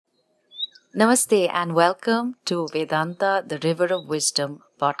Namaste and welcome to Vedanta, the River of Wisdom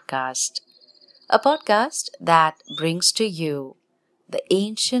podcast, a podcast that brings to you the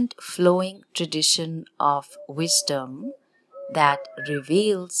ancient flowing tradition of wisdom that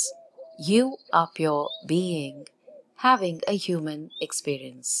reveals you are pure being having a human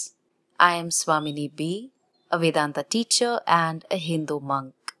experience. I am Swamini B, a Vedanta teacher and a Hindu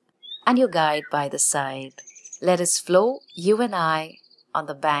monk, and your guide by the side. Let us flow, you and I, on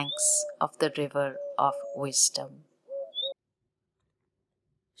the banks of the river of wisdom.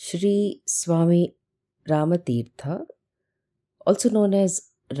 Sri Swami Ramatirtha, also known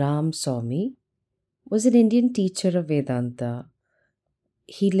as Ram Swami, was an Indian teacher of Vedanta.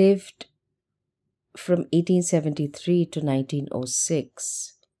 He lived from 1873 to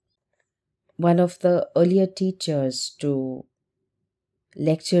 1906. One of the earlier teachers to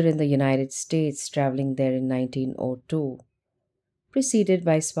lecture in the United States, traveling there in 1902, preceded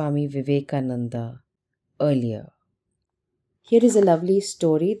by Swami Vivekananda earlier. Here is a lovely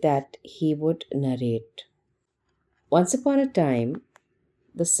story that he would narrate. Once upon a time,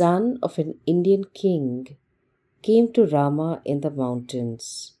 the son of an Indian king came to Rama in the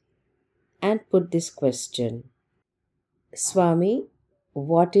mountains and put this question: Swami,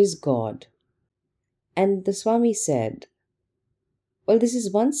 what is God? And the Swami said, well, this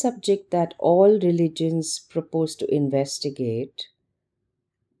is one subject that all religions propose to investigate,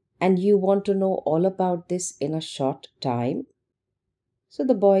 and you want to know all about this in a short time? So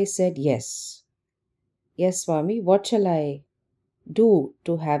the boy said, yes. Yes, Swami, what shall I do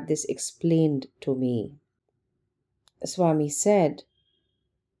to have this explained to me? Swami said,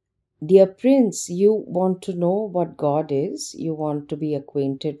 dear prince, you want to know what God is, you want to be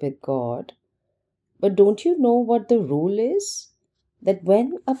acquainted with God, but don't you know what the rule is? That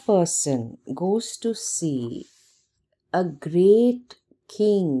when a person goes to see a great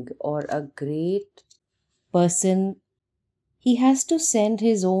king or a great person, he has to send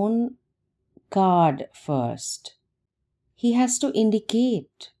his own card first. He has to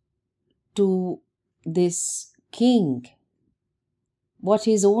indicate to this king what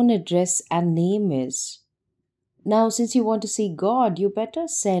his own address and name is. Now, since you want to see God, you better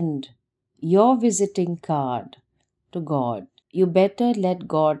send your visiting card to God. You better let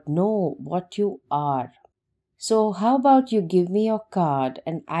God know what you are. So, how about you give me your card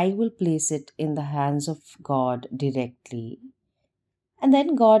and I will place it in the hands of God directly? And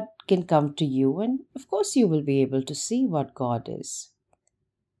then God can come to you, and of course, you will be able to see what God is.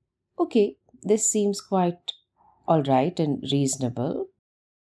 Okay, this seems quite all right and reasonable.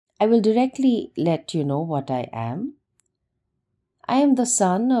 I will directly let you know what I am. I am the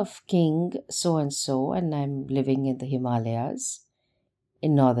son of King so and so, and I'm living in the Himalayas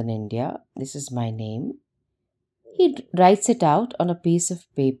in northern India. This is my name. He writes it out on a piece of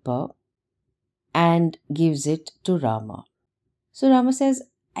paper and gives it to Rama. So Rama says,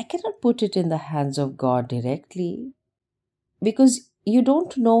 I cannot put it in the hands of God directly because you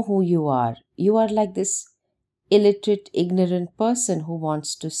don't know who you are. You are like this illiterate, ignorant person who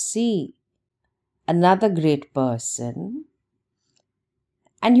wants to see another great person,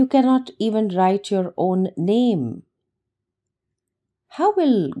 and you cannot even write your own name. How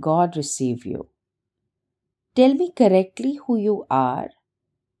will God receive you? Tell me correctly who you are,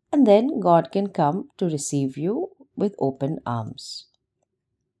 and then God can come to receive you with open arms.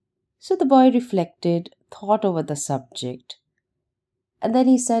 So the boy reflected, thought over the subject, and then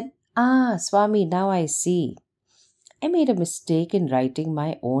he said, Swami, now I see. I made a mistake in writing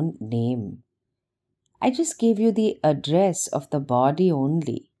my own name. I just gave you the address of the body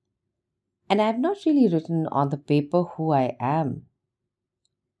only, and I have not really written on the paper who I am.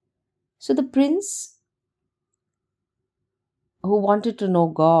 So the prince, who wanted to know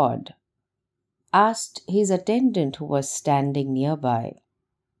God, asked his attendant who was standing nearby,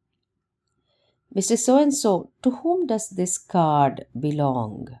 Mr. So and so, to whom does this card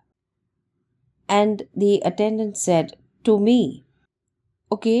belong? And the attendant said, to me.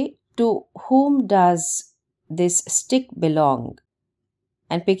 Okay, to whom does this stick belong?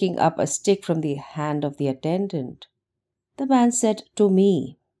 And picking up a stick from the hand of the attendant, the man said, to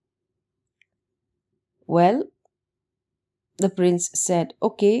me. Well, the prince said,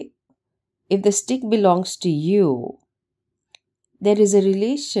 okay, if the stick belongs to you, there is a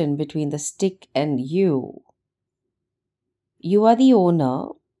relation between the stick and you. You are the owner,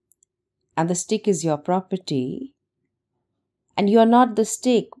 and the stick is your property, and you are not the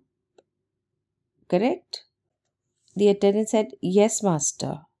stick, correct? The attendant said, yes,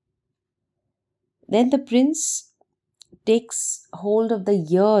 master. Then the prince takes hold of the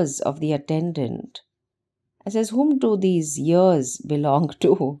ears of the attendant and says, whom do these ears belong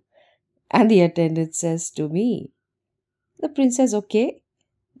to? And the attendant says to me, the prince says, okay,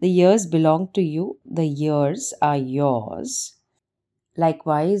 the ears belong to you, the ears are yours.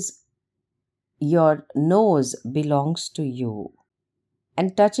 Likewise, your nose belongs to you.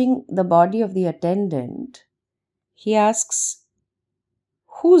 And touching the body of the attendant, he asks,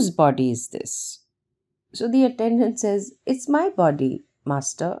 whose body is this? So the attendant says, it's my body,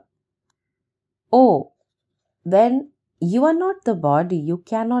 master. Oh, then you are not the body. You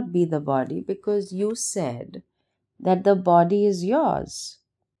cannot be the body because you said that the body is yours.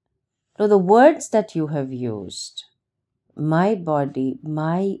 So the words that you have used, my body,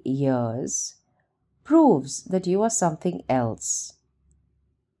 my ears, proves that you are something else.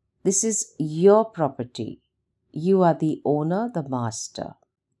 This is your property. You are the owner, the master.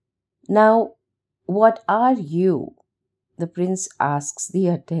 Now, what are you? The prince asks the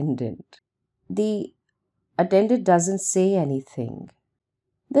attendant. The attendant doesn't say anything.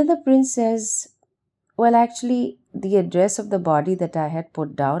 Then the prince says, well, actually, the address of the body that I had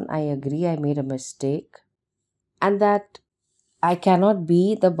put down, I agree I made a mistake. And that I cannot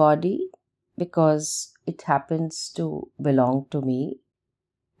be the body because it happens to belong to me.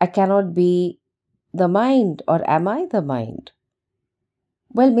 I cannot be the mind, or am I the mind?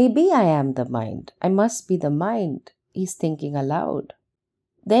 Well, maybe I am the mind. I must be the mind. He's thinking aloud.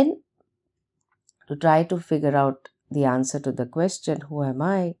 Then, to try to figure out the answer to the question, who am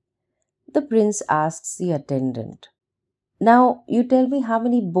I? The prince asks the attendant, now you tell me, how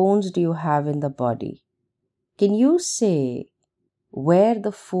many bones do you have in the body? Can you say where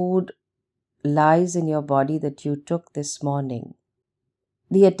the food lies in your body that you took this morning?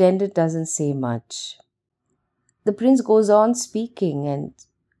 The attendant doesn't say much. The prince goes on speaking and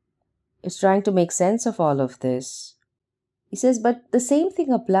is trying to make sense of all of this. He says, but the same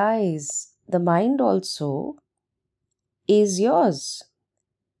thing applies. The mind also is yours.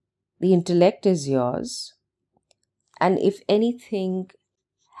 The intellect is yours. And if anything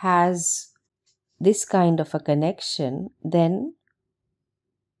has this kind of a connection, then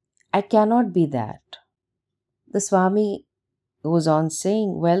I cannot be that. The Swami goes on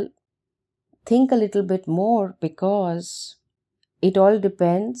saying, well, think a little bit more because it all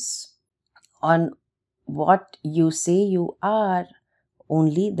depends on what you say you are.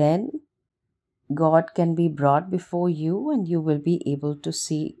 Only then God can be brought before you and you will be able to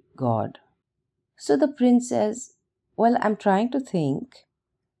see God. So the prince says, well, I'm trying to think,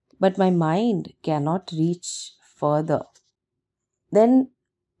 but my mind cannot reach further. Then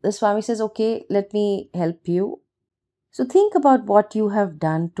the Swami says, okay, let me help you. So think about what you have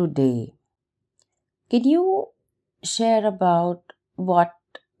done today. Can you share about what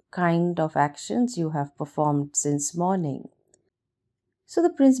kind of actions you have performed since morning? So the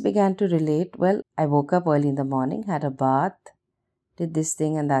prince began to relate, well, I woke up early in the morning, had a bath, did this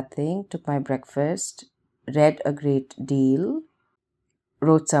thing and that thing, took my breakfast, read a great deal,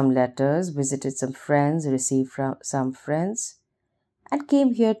 wrote some letters, visited some friends, received from some friends, and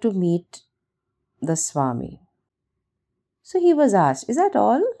came here to meet the Swami. So he was asked, is that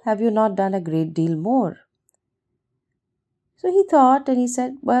all? Have you not done a great deal more? So he thought and he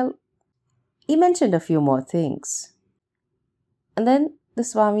said, well, he mentioned a few more things. And then the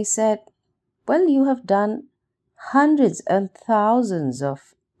Swami said, well, you have done hundreds and thousands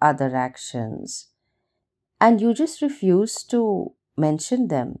of other actions and you just refuse to mention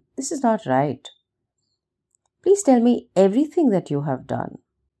them. This is not right. Please tell me everything that you have done.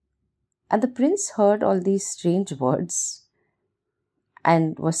 And the prince heard all these strange words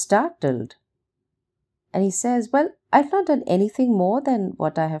and was startled. And he says, well, I've not done anything more than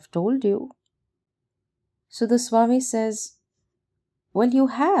what I have told you. So the Swami says, well, you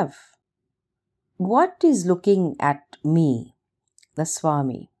have. What is looking at me, the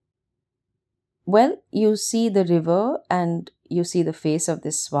Swami? Well, you see the river and you see the face of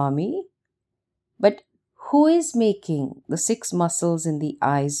this Swami, but who is making the 6 muscles in the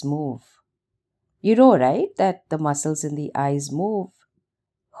eyes move? You know, right, that the muscles in the eyes move.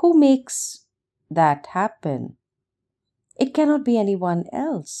 Who makes that happen? It cannot be anyone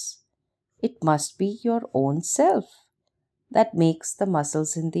else. It must be your own self that makes the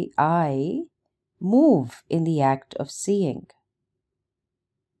muscles in the eye move in the act of seeing.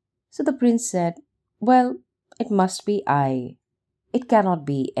 So the prince said, well, it must be I. It cannot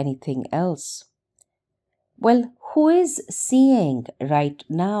be anything else. Well, who is seeing right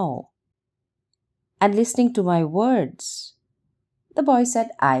now and listening to my words? The boy said,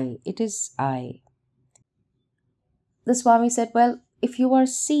 I. It is I. The Swami said, well, if you are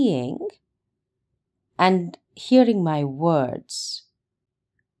seeing and hearing my words,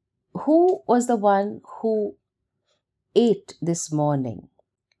 who was the one who ate this morning?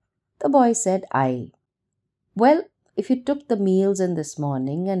 The boy said, I. Well, if you took the meals in this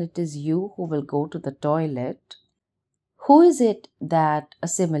morning and it is you who will go to the toilet, who is it that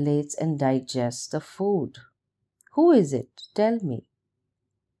assimilates and digests the food? Who is it? Tell me.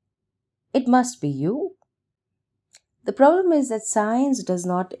 It must be you. The problem is that science does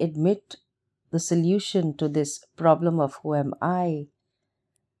not admit the solution to this problem of who am I.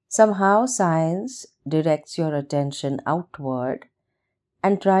 Somehow, science directs your attention outward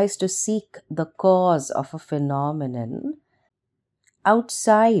and tries to seek the cause of a phenomenon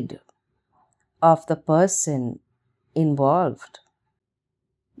outside of the person involved.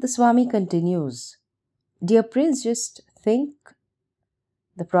 The Swami continues, Dear Prince, just think.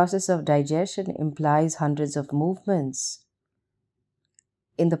 The process of digestion implies hundreds of movements.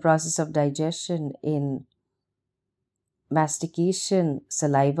 In the process of digestion, in mastication,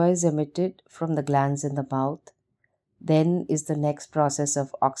 saliva is emitted from the glands in the mouth. Then is the next process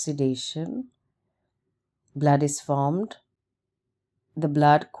of oxidation. Blood is formed. The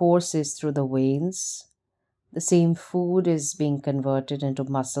blood courses through the veins. The same food is being converted into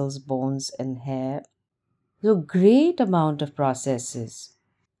muscles, bones, and hair. So great amount of processes.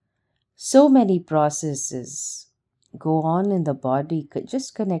 So many processes go on in the body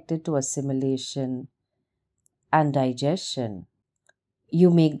just connected to assimilation and digestion. You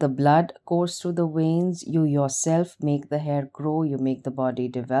make the blood course through the veins, you yourself make the hair grow, you make the body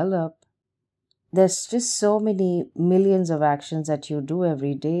develop. There's just so many millions of actions that you do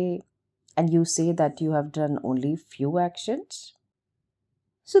every day, and you say that you have done only few actions?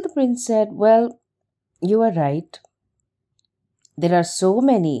 So the prince said, Well, you are right. There are so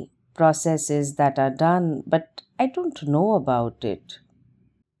many processes that are done, but I don't know about it.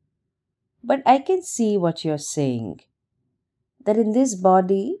 But I can see what you're saying. That in this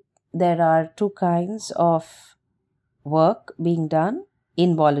body, there are two kinds of work being done,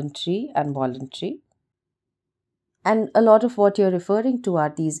 involuntary and voluntary. And a lot of what you're referring to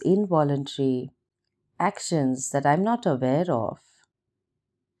are these involuntary actions that I'm not aware of.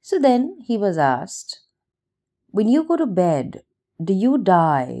 So then he was asked, when you go to bed, do you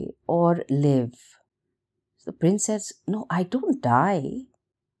die or live? So the prince says, No, I don't die.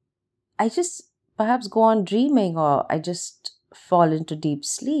 I just perhaps go on dreaming or I just fall into deep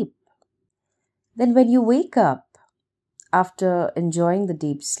sleep. Then when you wake up after enjoying the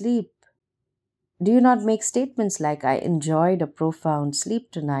deep sleep, do you not make statements like, I enjoyed a profound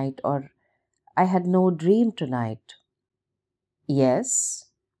sleep tonight or I had no dream tonight? Yes.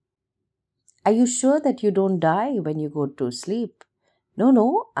 Are you sure that you don't die when you go to sleep?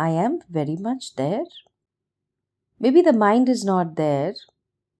 No, I am very much there. Maybe the mind is not there,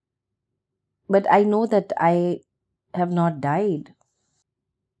 but I know that I have not died.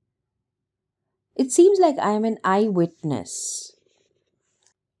 It seems like I am an eyewitness.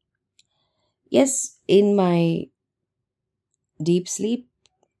 Yes, in my deep sleep,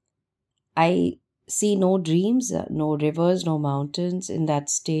 I see no dreams, no rivers, no mountains in that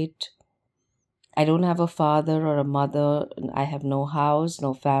state. I don't have a father or a mother. I have no house,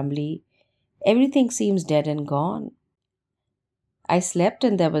 no family. Everything seems dead and gone. I slept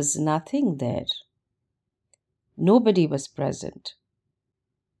and there was nothing there. Nobody was present.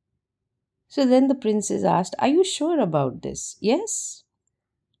 So then the princess asked, Are you sure about this? Yes.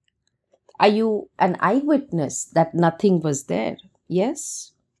 Are you an eyewitness that nothing was there?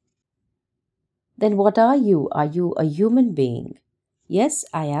 Yes. Then what are you? Are you a human being? Yes,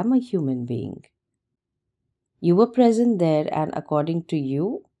 I am a human being. You were present there, and according to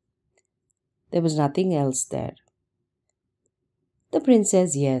you, there was nothing else there. The prince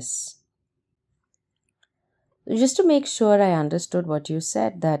says, Yes. Just to make sure I understood what you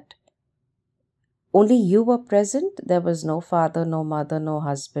said, that only you were present, there was no father, no mother, no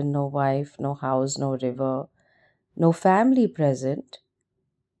husband, no wife, no house, no river, no family present.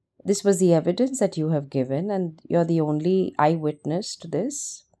 This was the evidence that you have given, and you're the only eyewitness to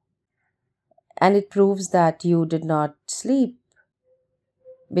this. And it proves that you did not sleep,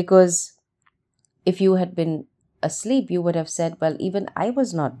 because if you had been asleep, you would have said, Well, even I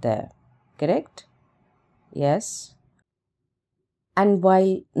was not there. Correct? Yes. And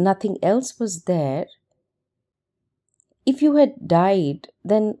while nothing else was there, if you had died,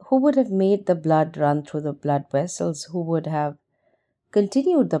 then who would have made the blood run through the blood vessels? Who would have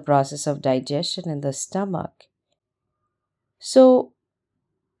continued the process of digestion in the stomach? So,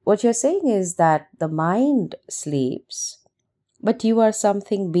 what you're saying is that the mind sleeps, but you are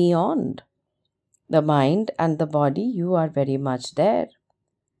something beyond the mind and the body. You are very much there.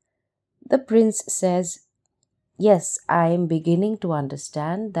 The prince says, Yes, I am beginning to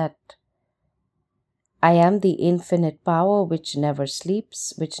understand that I am the infinite power which never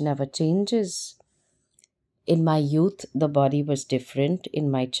sleeps, which never changes. In my youth, the body was different.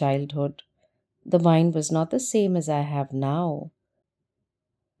 In my childhood, the mind was not the same as I have now.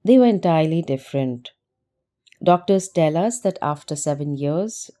 They were entirely different. Doctors tell us that after 7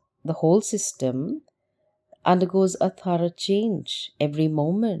 years, the whole system undergoes a thorough change. Every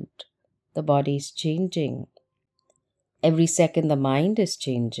moment, the body is changing. Every second, the mind is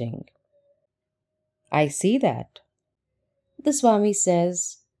changing. I see that. The Swami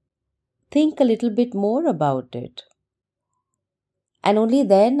says, think a little bit more about it. And only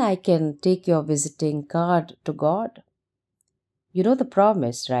then I can take your visiting card to God. You know the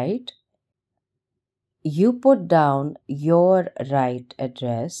promise, right? You put down your right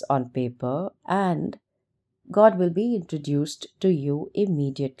address on paper and God will be introduced to you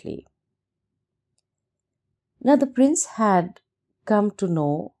immediately. Now, the prince had come to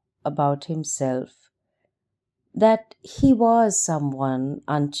know about himself that he was someone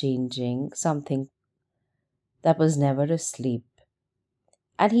unchanging, something that was never asleep.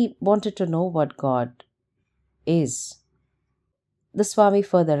 And he wanted to know what God is. The Swami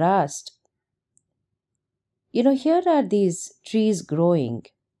further asked, here are these trees growing.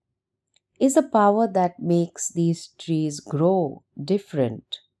 Is the power that makes these trees grow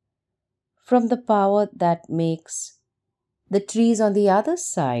different from the power that makes the trees on the other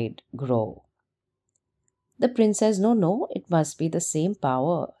side grow? The prince says, no, it must be the same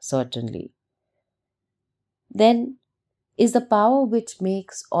power, certainly. Then, is the power which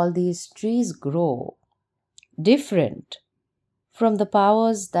makes all these trees grow different from the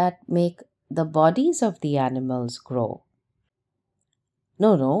powers that make the bodies of the animals grow?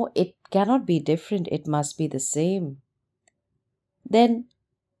 No, it cannot be different, it must be the same. Then,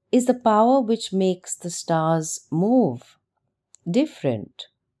 is the power which makes the stars move different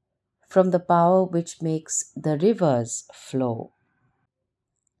from the power which makes the rivers flow?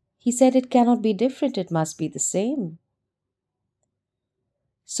 He said it cannot be different, it must be the same.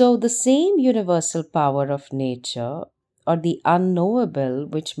 So, the same universal power of nature, or the unknowable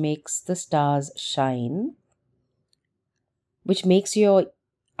which makes the stars shine, which makes your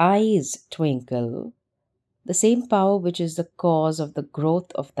eyes twinkle, the same power which is the cause of the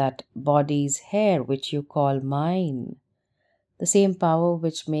growth of that body's hair which you call mine, the same power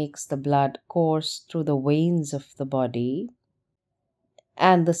which makes the blood course through the veins of the body,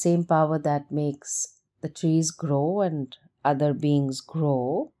 and the same power that makes the trees grow and other beings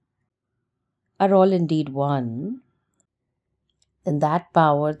grow, are all indeed one. And that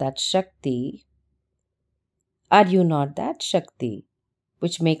power, that Shakti, are you not that Shakti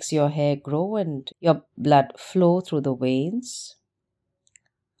which makes your hair grow and your blood flow through the veins?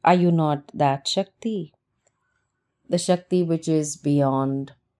 Are you not that Shakti? The Shakti which is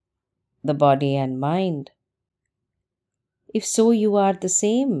beyond the body and mind. If so, you are the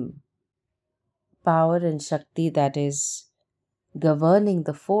same power and Shakti that is governing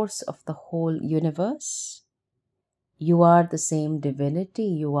the force of the whole universe. You are the same divinity,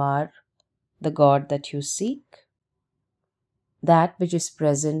 you are the God that you seek. That which is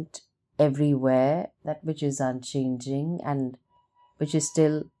present everywhere, that which is unchanging and which is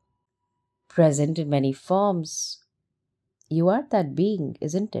still present in many forms. You are that being,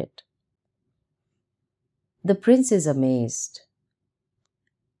 isn't it? The prince is amazed.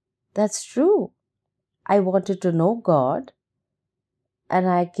 That's true. I wanted to know God, and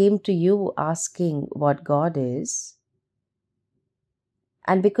I came to you asking what God is.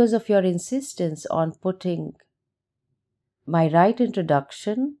 And because of your insistence on putting my right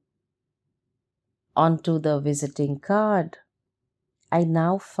introduction onto the visiting card, I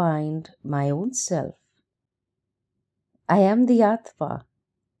now find my own self. I am the Atma.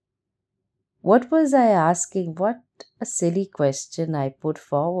 What was I asking? What a silly question I put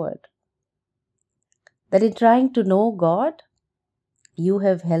forward. That in trying to know God, you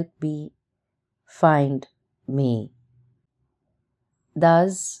have helped me find me.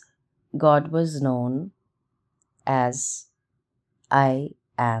 Thus, God was known as I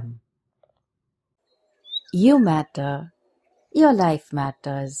am. You matter. Your life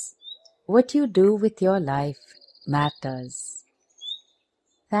matters. What you do with your life matters.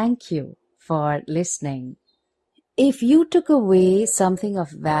 Thank you for listening. If you took away something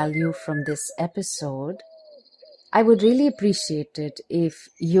of value from this episode, I would really appreciate it if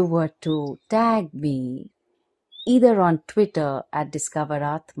you were to tag me either on Twitter at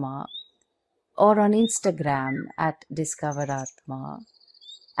Discoveratma or on Instagram at Discoveratma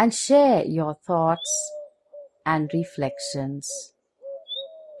and share your thoughts and reflections.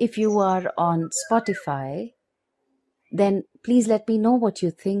 If you are on Spotify, then please let me know what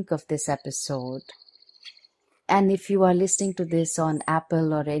you think of this episode. And if you are listening to this on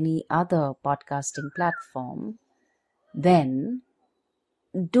Apple or any other podcasting platform, then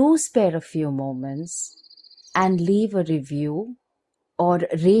do spare a few moments and leave a review or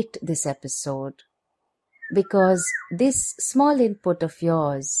rate this episode, because this small input of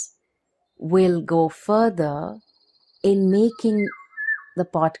yours will go further in making the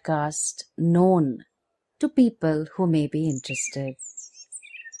podcast known to people who may be interested.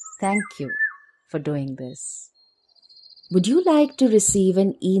 Thank you for doing this. Would you like to receive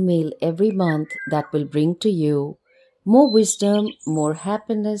an email every month that will bring to you more wisdom, more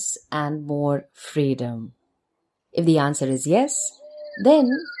happiness, and more freedom? If the answer is yes, then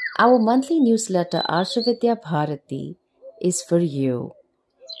our monthly newsletter Arshavidya Bharati is for you.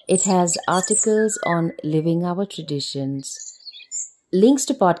 It has articles on living our traditions, links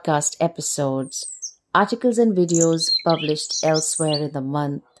to podcast episodes, articles and videos published elsewhere in the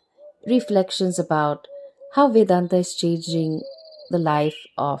month, reflections about how Vedanta is changing the life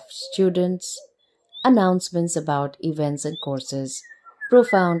of students, announcements about events and courses,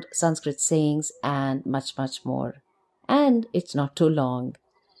 profound Sanskrit sayings, and much, much more. And it's not too long.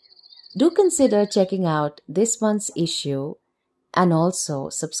 Do consider checking out this month's issue and also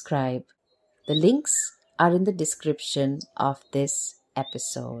subscribe. The links are in the description of this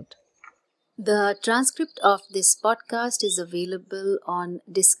episode. The transcript of this podcast is available on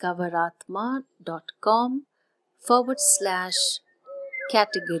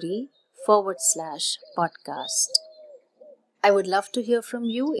discoveratma.com/category/podcast. I would love to hear from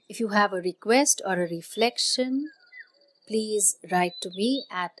you. If you have a request or a reflection, please write to me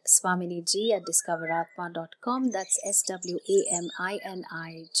at swaminiji@discoveratma.com. That's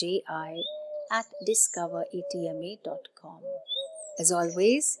SWAMINIJI@discoveratma.com. As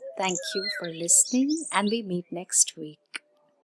always, thank you for listening, and we meet next week.